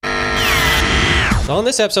So on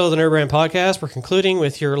this episode of the Nerd Brand Podcast, we're concluding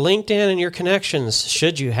with your LinkedIn and your connections,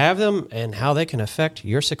 should you have them, and how they can affect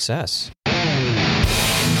your success.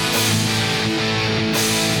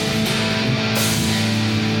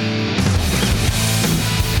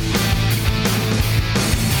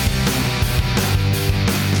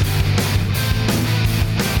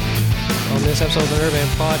 This episode of the Nerd Brand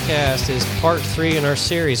Podcast is part 3 in our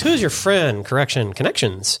series, Who's Your Friend?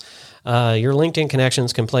 Connections. Your LinkedIn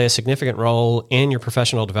connections can play a significant role in your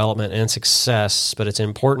professional development and success, but it's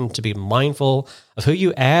important to be mindful of who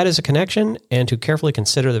you add as a connection and to carefully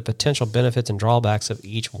consider the potential benefits and drawbacks of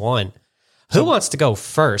each one. Who wants to go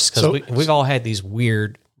first? Because we've all had these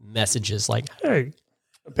weird messages like, hey.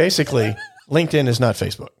 Basically, LinkedIn is not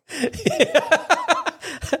Facebook.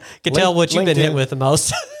 Can tell what you've been hit with the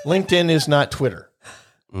most. LinkedIn is not Twitter.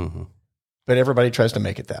 Mm-hmm. But everybody tries to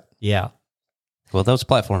make it that. Yeah. Well, those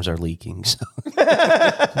platforms are leaking. So.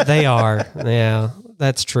 They are. Yeah,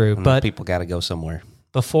 that's true. But people got to go somewhere.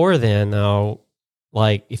 Before then, though,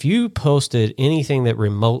 like if you posted anything that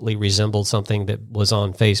remotely resembled something that was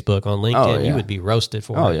on Facebook, on LinkedIn, you would be roasted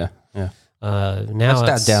for it. Oh, yeah. Yeah. Now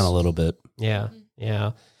it's died down a little bit. Yeah.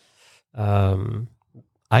 Yeah.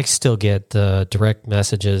 I still get direct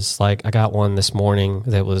messages. Like I got one this morning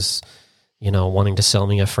that was, wanting to sell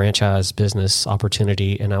me a franchise business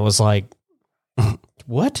opportunity. And I was like,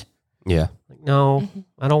 what? Yeah. Like, no,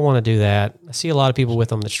 I don't want to do that. I see a lot of people with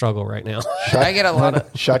them that struggle right now. I get a lot of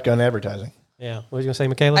shotgun advertising. Yeah. What were you going to say,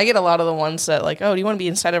 Michaela? I get a lot of the ones that like, oh, do you want to be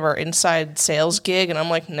inside of our inside sales gig? And I'm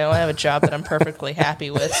like, no, I have a job that I'm perfectly happy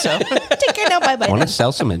with. So take care now. Bye-bye. Want to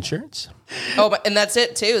sell some insurance? Oh, and that's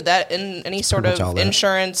it too. That in any sort of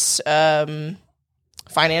insurance,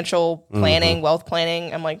 financial planning, wealth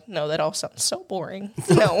planning. I'm like, no, that all sounds so boring.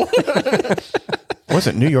 No.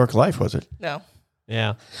 Wasn't New York Life, was it? No.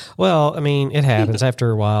 Yeah. Well, I mean, it happens after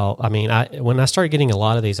a while. I mean, when I started getting a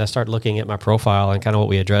lot of these, I started looking at my profile, and kind of what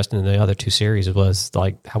we addressed in the other 2 series was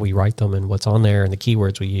like how we write them and what's on there and the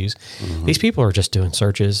keywords we use. Mm-hmm. These people are just doing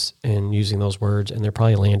searches and using those words, and they're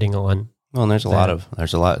probably landing on. Well, and there's a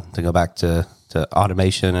lot to go back to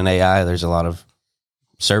automation and AI. There's a lot of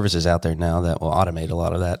services out there now that will automate a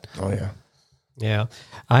lot of that. Oh, yeah. Yeah.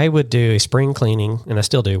 I would do a spring cleaning, and I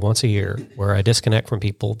still do once a year, where I disconnect from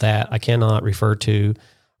people that I cannot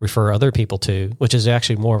refer other people to, which is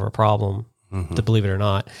actually more of a problem, to believe it or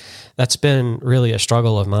not. That's been really a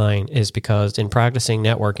struggle of mine, is because in practicing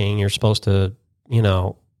networking, you're supposed to,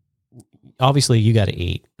 obviously you got to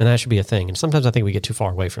eat, and that should be a thing. And sometimes I think we get too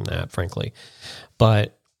far away from that, frankly.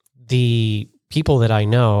 But the people that I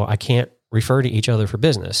know, I can't refer to each other for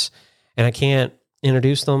business, and I can't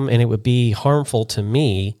introduce them, and it would be harmful to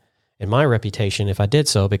me and my reputation if I did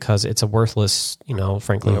so, because it's a worthless,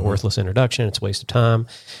 frankly, a worthless introduction. It's a waste of time.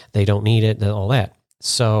 They don't need it, all that.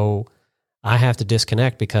 So I have to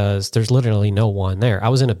disconnect because there's literally no one there. I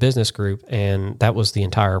was in a business group, and that was the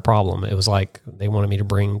entire problem. It was like they wanted me to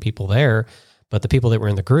bring people there, but the people that were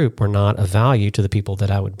in the group were not of value to the people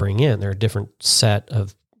that I would bring in. They're a different set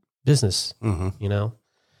of business,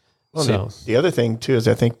 Well, so the other thing too is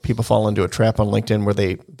I think people fall into a trap on LinkedIn where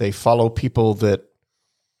they follow people that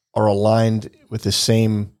are aligned with the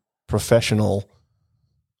same professional,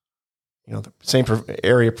 the same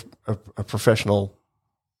area of professional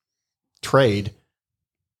trade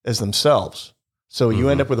as themselves. So you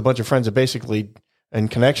end up with a bunch of friends that and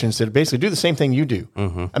connections that basically do the same thing you do.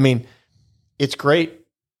 Mm-hmm. I mean, it's great.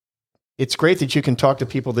 It's great that you can talk to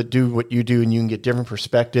people that do what you do, and you can get different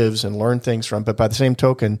perspectives and learn things from. But by the same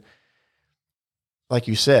token, like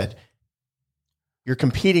you said, you're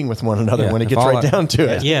competing with one another when it gets right down to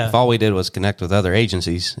it. Yeah. If all we did was connect with other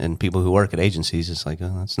agencies and people who work at agencies, it's like,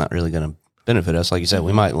 that's not really going to benefit us. Like you said,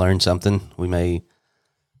 we might learn something. We may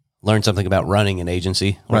learn something about running an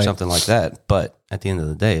agency or something like that. But at the end of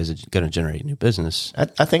the day, is it going to generate new business? I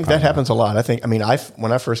think that happens a lot.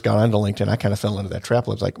 when I first got onto LinkedIn, I kind of fell into that trap.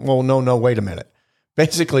 I was like, well, no, wait a minute.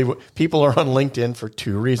 Basically, people are on LinkedIn for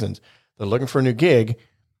 2 reasons. They're looking for a new gig,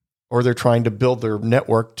 or they're trying to build their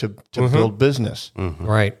network to build business. Mm-hmm.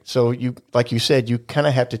 right. So like you said, you kind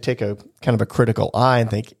of have to take a kind of a critical eye and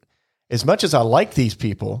think, as much as I like these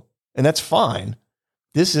people, and that's fine,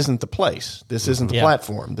 this isn't the place. This isn't the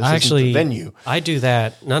platform. This isn't the venue. I do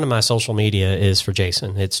that. None of my social media is for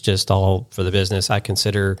Jason. It's just all for the business. I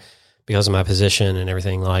consider, because of my position and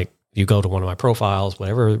everything, like you go to one of my profiles,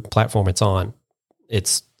 whatever platform it's on,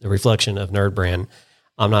 it's a reflection of Nerd Brand.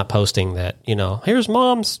 I'm not posting that, here's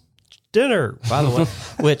mom's dinner, by the way,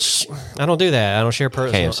 which I don't do that. I don't share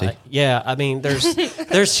personal. KFC. I mean, there's,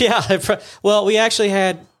 well, we actually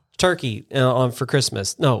had turkey on for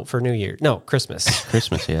Christmas. No, for New Year. No, Christmas.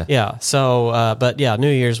 Christmas, yeah. Yeah. So, but yeah,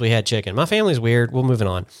 New Year's we had chicken. My family's weird. We're moving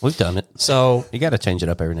on. We've done it. So You got to change it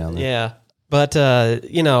up every now and then. yeah. But,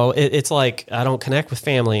 it's like I don't connect with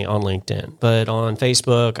family on LinkedIn, but on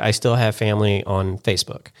Facebook, I still have family on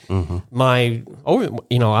Facebook. I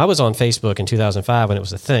was on Facebook in 2005 when it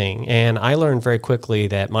was a thing, and I learned very quickly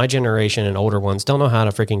that my generation and older ones don't know how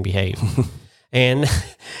to freaking behave. And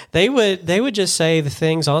they would just say the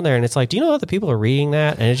things on there, and it's like, do you know other people are reading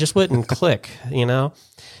that? And it just wouldn't click,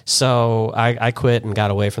 So I quit and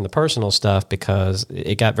got away from the personal stuff because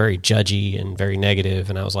it got very judgy and very negative,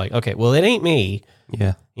 and I was like, okay, well, it ain't me.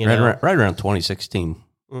 Yeah. Right around 2016.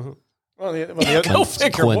 Well, the other, Go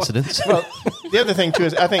figure. Coincidence. well, the other thing too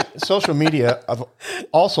is I think social media, of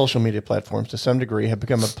all social media platforms to some degree, have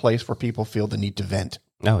become a place where people feel the need to vent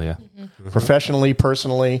Oh, yeah. professionally,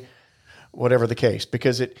 personally, whatever the case.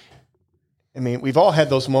 Because we've all had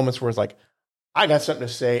those moments where it's like, I got something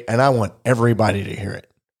to say and I want everybody to hear it.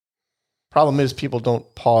 Problem is, people don't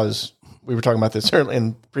pause. We were talking about this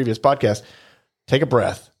in previous podcasts. Take a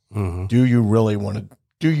breath. Mm-hmm. Do you really want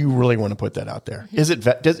to put that out there? Is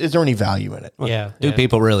is there any value in it? Yeah. Do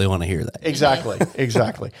people really want to hear that? Exactly.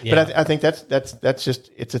 Yeah. But I think that's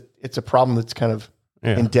just it's a problem that's kind of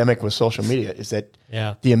endemic with social media. Is that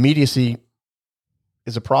the immediacy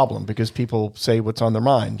is a problem because people say what's on their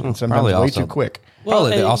mind and sometimes way too quick.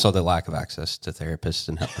 Probably also the lack of access to therapists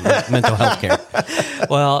and mental health care.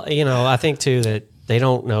 Well, I think too that they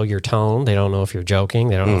don't know your tone. They don't know if you're joking.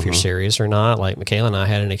 They don't know if you're serious or not. Like Michaela and I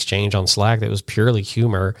had an exchange on Slack that was purely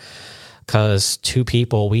humor because two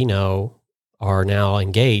people we know are now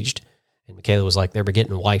engaged. And Michaela was like, they were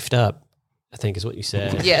getting wifed up, I think is what you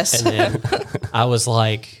said. Yes. And then I was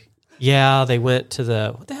like, yeah, they went to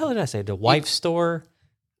what the hell did I say? The wife store?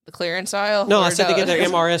 The clearance aisle? No, Or I said they get their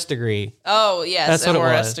MRS degree. Oh, yes. That's what it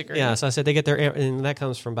MRS was. degree. Yeah, so I said they get their, and that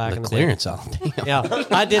comes from back in the Clearance aisle. day. Yeah,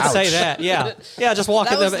 I did say that. Yeah, just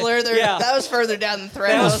walking. That was further. Yeah, That was further down the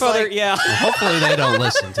thread. that was I further. like, Yeah, Hopefully they don't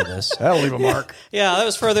listen to this. That'll leave a mark. yeah, that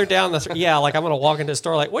was further down the. Yeah, like I'm gonna walk into the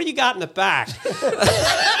store. Like, what do you got in the back?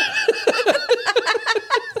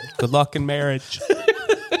 Good luck in marriage.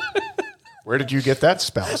 Where did you get that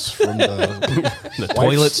spouse from? The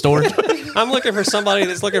toilet store. I'm looking for somebody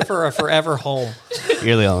that's looking for a forever home.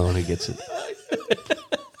 You're the only one who gets it.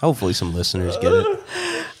 Hopefully some listeners get it.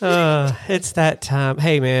 It's that time.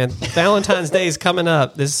 Hey, man, Valentine's Day is coming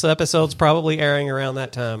up. This episode's probably airing around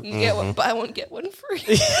that time. you get one, buy one, get one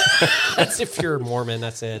free. That's if you're a Mormon.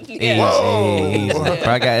 That's it. Yeah. Easy. Probably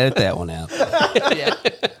got to edit that one out. Yeah.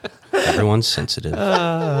 Everyone's sensitive.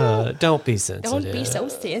 Don't be sensitive. Don't be so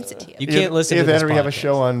sensitive. You can't listen to Either this that or you have a podcast.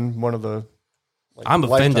 show on one of the. I'm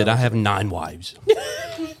offended. Lifetime. I have 9 wives.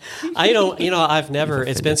 I don't, I've never,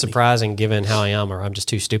 it's been surprising given how I am, or I'm just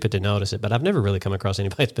too stupid to notice it, but I've never really come across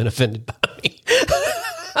anybody that's been offended by me.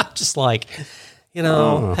 I'm just like,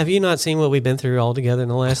 have you not seen what we've been through all together in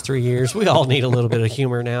the last 3 years? We all need a little bit of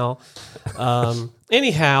humor now.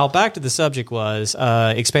 Anyhow, back to the subject was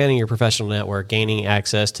expanding your professional network, gaining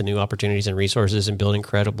access to new opportunities and resources, and building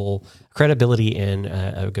credibility and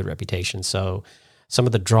a good reputation. So some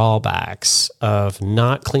of the drawbacks of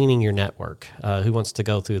not cleaning your network. Who wants to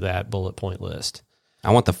go through that bullet point list?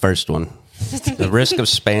 I want the first one. The risk of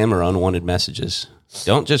spam or unwanted messages.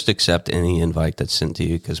 Don't just accept any invite that's sent to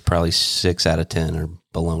you because probably 6 out of 10 are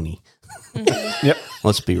baloney. Yep.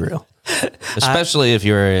 Let's be real. Especially if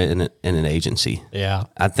you're in an agency. Yeah.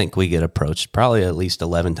 I think we get approached probably at least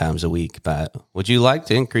 11 times a week by, would you like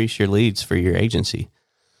to increase your leads for your agency?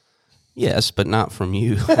 Yes, but not from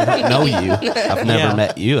you. I don't know you. I've never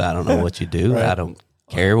met you. I don't know what you do. Right. I don't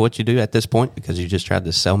care what you do at this point because you just tried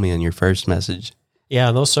to sell me in your first message. Yeah,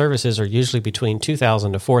 and those services are usually between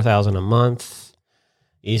 $2,000 to $4,000 a month,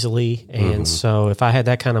 easily. And so, if I had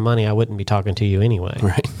that kind of money, I wouldn't be talking to you anyway.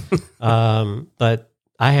 Right. But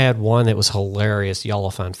I had one that was hilarious. Y'all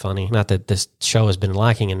will find funny. Not that this show has been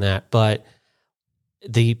lacking in that, but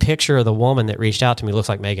the picture of the woman that reached out to me looks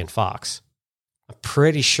like Megan Fox. I'm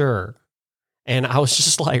pretty sure. And I was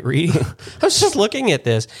just like reading, I was just looking at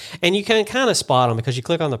this, and you can kind of spot them because you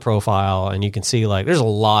click on the profile and you can see like there's a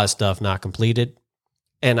lot of stuff not completed.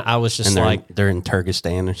 And I was just And they're like, in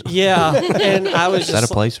Turkestan or something. yeah. And I was Is just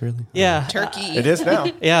that a place really? Yeah. Turkey. It is now.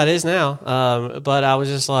 Yeah, it is now. But I was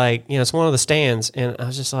just like, it's one of the stands, and I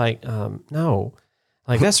was just like, no,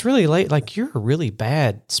 like that's really late. Like you're a really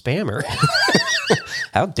bad spammer.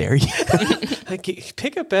 How dare you? Like,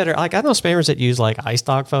 pick a better. Like I know spammers that use like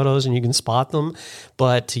iStock photos, and you can spot them,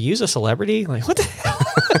 but to use a celebrity, like what the hell?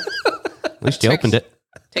 At least you opened it.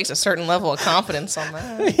 Takes a certain level of confidence on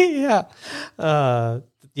that.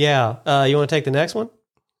 Yeah. You want to take the next one?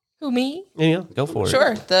 Who, me? Yeah. Go for it.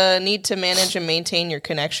 Sure. The need to manage and maintain your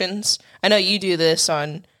connections. I know you do this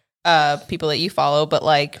on people that you follow, but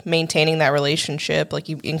like maintaining that relationship, like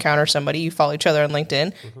you encounter somebody, you follow each other on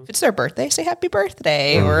LinkedIn. If it's their birthday, say happy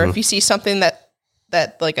birthday. Or if you see something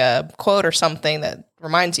that like a quote or something that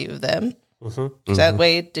reminds you of them. That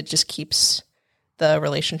way it just keeps the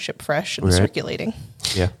relationship fresh and circulating.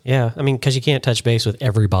 Yeah. Yeah. I mean, because you can't touch base with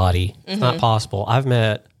everybody. It's not possible.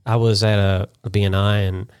 I was at a BNI,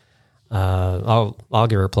 and I'll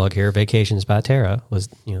give her a plug here. Vacations by Tara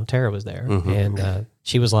Tara was there. And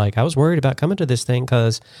she was like, I was worried about coming to this thing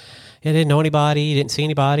because I didn't know anybody, didn't see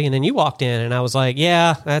anybody. And then you walked in, and I was like,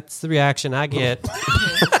 yeah, that's the reaction I get.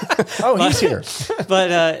 Oh, he's here.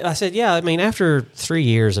 But I said, yeah, I mean, after 3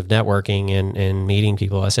 years of networking and meeting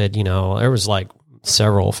people, I said, there was like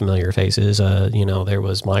several familiar faces. There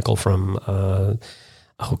was Michael from,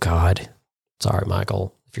 oh God, sorry,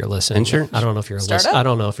 Michael, if you're listening. Insurance? I don't know if you're a Startup? I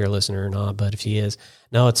don't know if you're a listener or not, but if he is,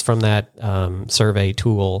 no, it's from that survey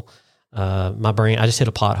tool. My brain, I just hit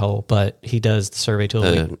a pothole, but he does the survey tool.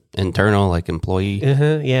 The internal, like employee.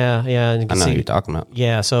 Yeah. And you I can know see, what you're talking about.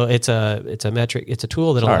 yeah, so it's a metric. It's a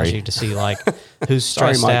tool that allows Sorry. you to see like who's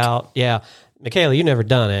Sorry, stressed Mike. out. Yeah, Michaela, you've never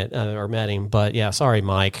done it or met him, but yeah, sorry,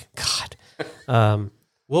 Mike. God,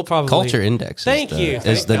 we'll probably Culture Index. Thank you.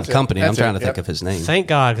 Is the That's it. company. I'm That's trying it. to think Yep. of his name. Thank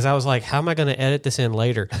God, because I was like, how am I going to edit this in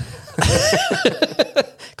later?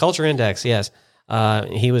 Culture Index, yes.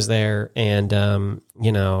 He was there, and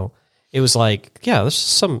it was like, yeah, there's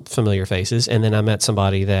some familiar faces, and then I met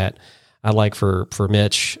somebody that I'd like for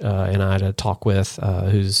Mitch and I to talk with,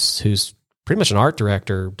 who's pretty much an art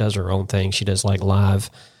director, does her own thing. She does like live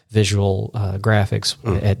visual graphics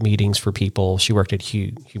at meetings for people. She worked at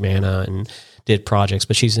Humana and did projects,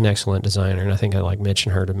 but she's an excellent designer, and I think I like Mitch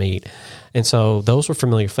and her to meet. And so those were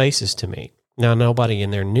familiar faces to me. Now, nobody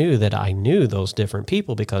in there knew that I knew those different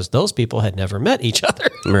people because those people had never met each other.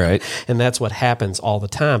 Right. And that's what happens all the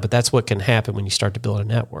time. But that's what can happen when you start to build a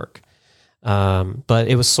network. But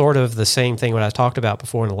it was sort of the same thing what I talked about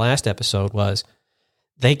before in the last episode was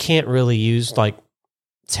they can't really use, like,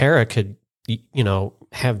 Tara could,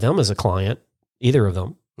 have them as a client, either of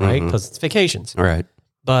them, right? Because it's vacations. Right.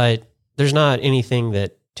 But there's not anything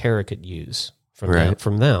that Tara could use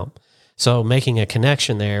from them. So making a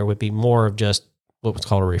connection there would be more of just what was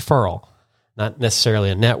called a referral, not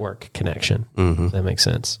necessarily a network connection. If that makes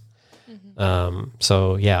sense.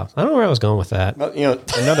 So yeah, I don't know where I was going with that. Well,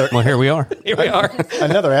 another Well, here we are. Here we are.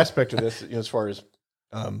 another aspect of this, as far as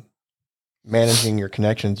managing your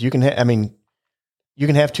connections, you can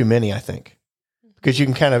have too many, I think, because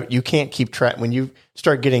you can't keep track when you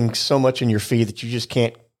start getting so much in your feed that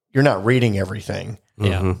you're not reading everything.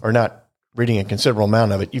 Yeah. Or not reading a considerable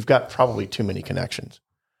amount of it. You've got probably too many connections.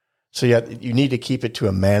 So yeah, you need to keep it to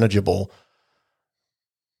a manageable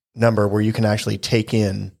number where you can actually take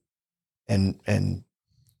in and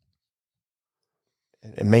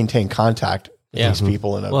maintain contact with Yeah. these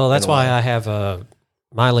people. Well, that's why I have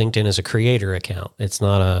my LinkedIn is a creator account. It's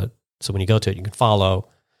not so when you go to it, you can follow,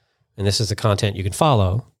 and this is the content you can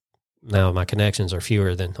follow. Now my connections are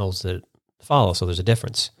fewer than those that follow, so there's a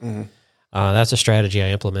difference. That's a strategy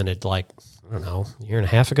I implemented a year and a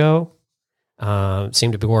half ago. It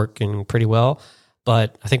seemed to be working pretty well,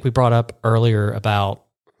 but I think we brought up earlier about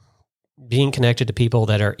being connected to people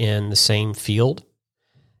that are in the same field.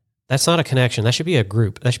 That's not a connection. That should be a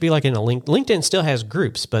group. That should be like in a link. LinkedIn still has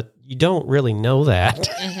groups, but you don't really know that.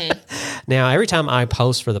 Now, every time I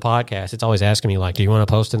post for the podcast, it's always asking me like, do you want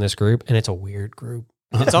to post in this group? And it's a weird group.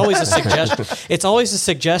 It's always a suggestion. It's always a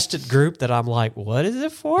suggested group that I'm like, what is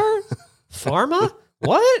it for? Pharma?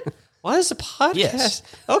 What? What is a podcast? Yes.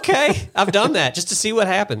 Okay. I've done that just to see what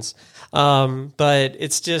happens. But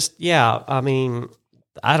it's just, yeah, I mean,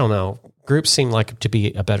 I don't know. Groups seem like to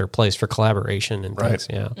be a better place for collaboration and things.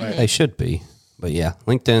 Yeah. They should be. But yeah,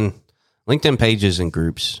 LinkedIn pages and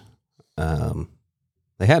groups,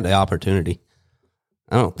 they had the opportunity.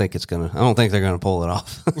 I don't think they're gonna pull it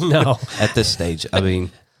off. No. At this stage. I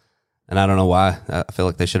mean, and I don't know why. I feel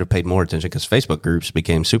like they should have paid more attention because Facebook groups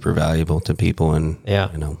became super valuable to people, and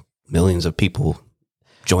millions of people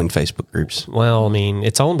joined Facebook groups. Well, I mean,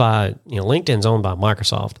 it's owned by, LinkedIn's owned by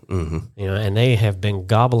Microsoft, and they have been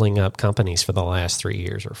gobbling up companies for the last 3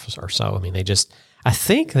 years or so. I mean, I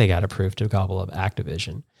think they got approved to gobble up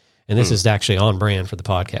Activision. And this is actually on brand for the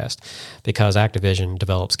podcast because Activision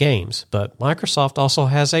develops games, but Microsoft also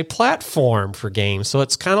has a platform for games. So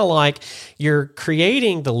it's kind of like you're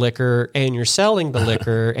creating the liquor and you're selling the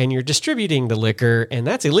liquor and you're distributing the liquor, and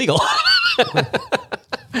that's illegal.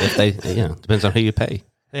 If they, depends on who you pay.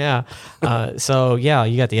 Yeah. So yeah,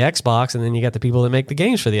 you got the Xbox, and then you got the people that make the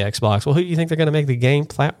games for the Xbox. Well, who do you think they're going to make the game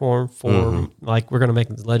platform for? Like we're going to make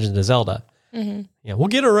Legend of Zelda. Yeah, we'll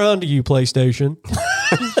get around to you, PlayStation.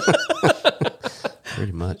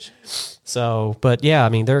 Pretty much. So, but yeah, I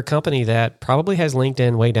mean, they're a company that probably has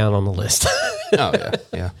LinkedIn way down on the list. Oh yeah,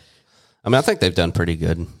 yeah. I mean, I think they've done pretty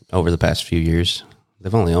good over the past few years.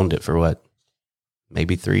 They've only owned it for what,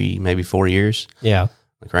 maybe 3, maybe 4 years. Yeah.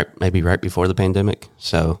 Like maybe right before the pandemic.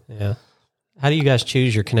 So yeah. How do you guys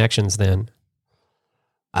choose your connections then?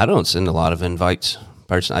 I don't send a lot of invites.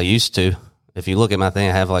 Personally, I used to. If you look at my thing,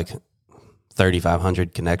 I have like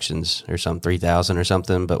 3,500 connections or some 3,000 or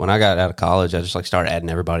something. But when I got out of college, I just like started adding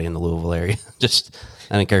everybody in the Louisville area.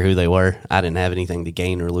 I didn't care who they were. I didn't have anything to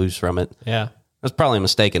gain or lose from it. Yeah. That's probably a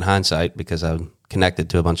mistake in hindsight because I'm connected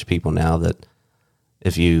to a bunch of people now that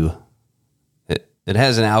if you, it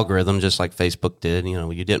has an algorithm just like Facebook did. You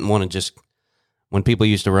know, you didn't want to just, when people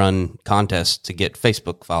used to run contests to get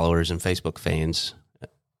Facebook followers and Facebook fans,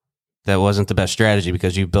 that wasn't the best strategy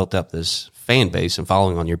because you built up this fan base and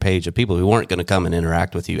following on your page of people who weren't going to come and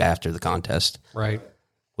interact with you after the contest. Right.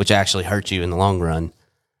 Which actually hurt you in the long run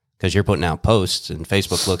because you're putting out posts and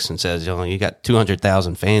Facebook looks and says, you know, you got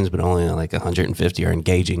 200,000 fans, but only like 150 are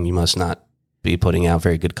engaging. You must not be putting out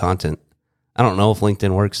very good content. I don't know if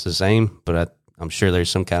LinkedIn works the same, but I'm sure there's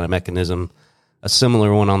some kind of mechanism, a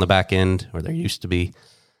similar one on the back end, or there used to be,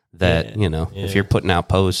 that, you know, if you're putting out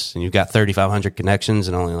posts and you've got 3,500 connections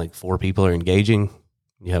and only like 4 people are engaging,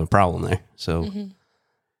 you have a problem there. So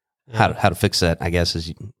how to fix that, I guess,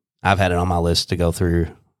 is I've had it on my list to go through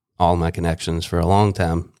all my connections for a long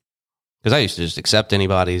time because I used to just accept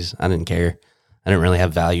anybody's. I didn't care. I didn't really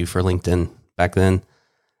have value for LinkedIn back then.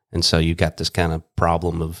 And so you got this kind of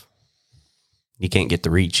problem of you can't get the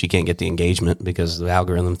reach, you can't get the engagement because the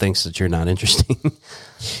algorithm thinks that you're not interesting.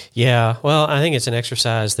 Yeah. Well, I think it's an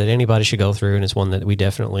exercise that anybody should go through, and it's one that we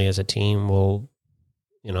definitely as a team will,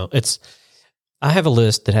 you know, I have a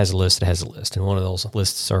list that has a list that has a list, and one of those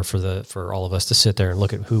lists are for all of us to sit there and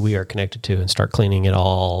look at who we are connected to and start cleaning it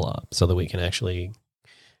all up so that we can actually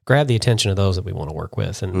grab the attention of those that we want to work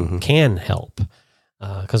with and can help.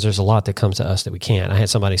 Because there's a lot that comes to us that we can't. I had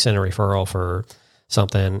somebody send a referral for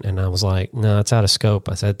something, and I was like, no, it's out of scope.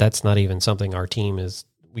 I said, that's not even something our team is,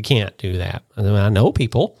 we can't do that. And then I know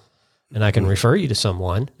people, and I can refer you to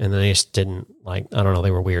someone, and they just didn't, like, I don't know, they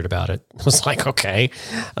were weird about it. I was like, okay,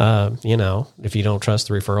 you know, if you don't trust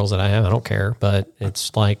the referrals that I have, I don't care, but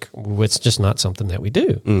it's like, it's just not something that we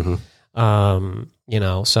do. You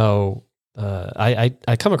know, so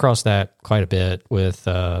I come across that quite a bit with,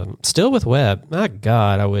 still with web. My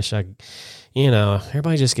God, I wish you know,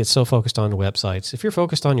 everybody just gets so focused on the websites. If you're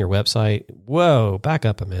focused on your website, whoa, back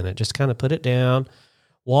up a minute. Just kind of put it down.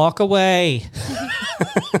 Walk away.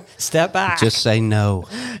 Step back. Just say no.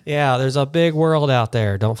 Yeah, there's a big world out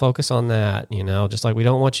there. Don't focus on that. You know, just like we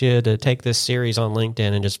don't want you to take this series on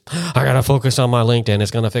LinkedIn and just, I got to focus on my LinkedIn.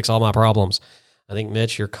 It's going to fix all my problems. I think,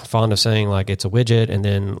 Mitch, you're fond of saying like it's a widget. And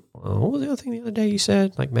then what was the other thing the other day you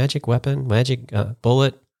said? Like magic weapon, magic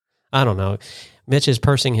bullet. I don't know. Mitch is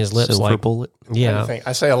pursing his lips Silver like bullet. Yeah.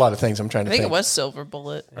 I say a lot of things. I'm trying to I think think. it was silver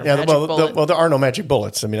bullet. Or Yeah, magic well, bullet. there are no magic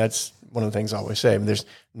bullets. I mean, that's one of the things I always say. I mean, there's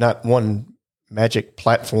not one magic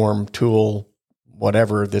platform, tool,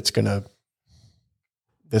 whatever that's going to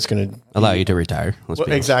Allow you to retire. Let's be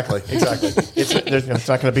honest. Exactly. It's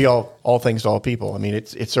not going to be all things to all people. I mean,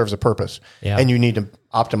 it serves a purpose, and you need to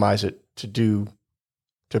optimize it to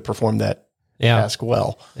perform that task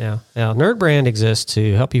well. Yeah. Nerd Brand exists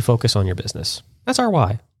to help you focus on your business. That's our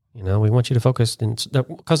why. You know, we want you to focus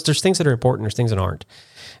because there's things that are important, there's things that aren't.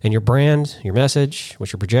 And your brand, your message,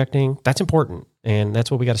 what you're projecting, that's important. And that's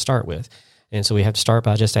what we got to start with. And so we have to start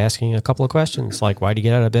by just asking a couple of questions like, why do you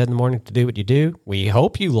get out of bed in the morning to do what you do? We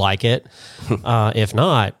hope you like it. If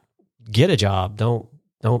not, get a job. Don't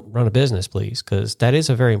run a business, please, because that is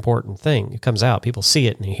a very important thing. It comes out. People see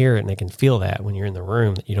it and they hear it and they can feel that when you're in the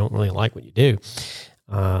room that you don't really like what you do.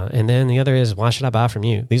 And then the other is, why should I buy from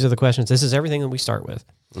you? These are the questions. This is everything that we start with.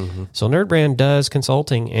 So Nerd Brand does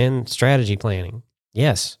consulting and strategy planning.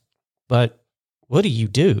 Yes. But what do you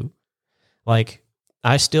do? Like,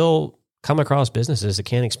 I still come across businesses that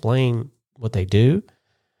can't explain what they do.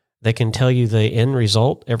 They can tell you the end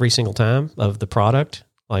result every single time of the product.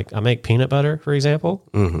 Like, I make peanut butter, for example.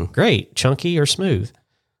 Great. Chunky or smooth?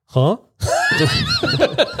 Huh?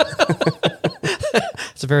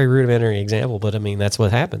 It's a very rudimentary example, but I mean, that's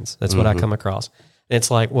what happens. That's what I come across. And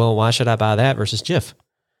it's like, well, why should I buy that versus Jif?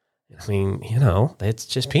 I mean, you know, it's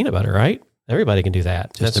just peanut butter, right? Everybody can do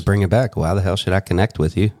that. Just to bring it back, why the hell should I connect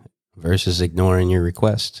with you versus ignoring your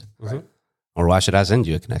request? Or why should I send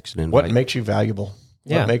you a connection invite? What makes you valuable?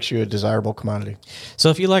 Yeah. What makes you a desirable commodity? So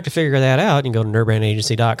if you'd like to figure that out, you can go to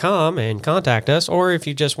nerdbrandagency.com and contact us. Or if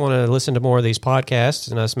you just want to listen to more of these podcasts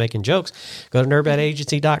and us making jokes, go to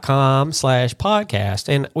nerdbrandagency.com/podcast.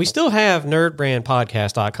 And we still have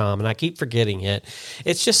nerdbrandpodcast.com, and I keep forgetting it.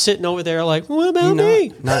 It's just sitting over there like, what about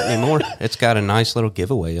me? Not anymore. It's got a nice little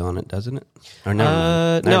giveaway on it, doesn't it? Or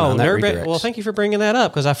No, that Nerdbrand. redirects. Well, thank you for bringing that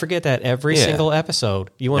up because I forget that every single episode.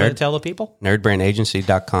 You want to tell the people?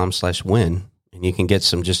 nerdbrandagency.com/win. And you can get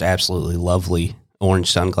some just absolutely lovely orange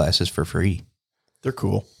sunglasses for free. They're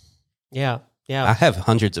cool. Yeah. I have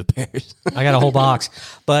hundreds of pairs. I got a whole box.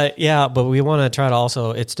 But we want to try to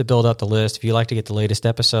also, it's to build up the list. If you like to get the latest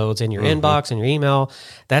episodes in your inbox and your email,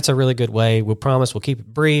 that's a really good way. We promise we'll keep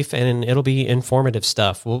it brief and it'll be informative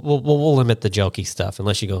stuff. We'll limit the jokey stuff.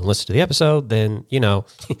 Unless you go and listen to the episode, then, you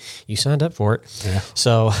signed up for it. Yeah.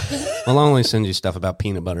 So I'll only send you stuff about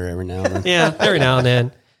peanut butter every now and then. yeah, every now and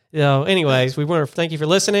then. Anyways, we want to thank you for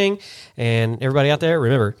listening. And everybody out there,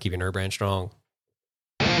 remember, keep your nerd brand strong.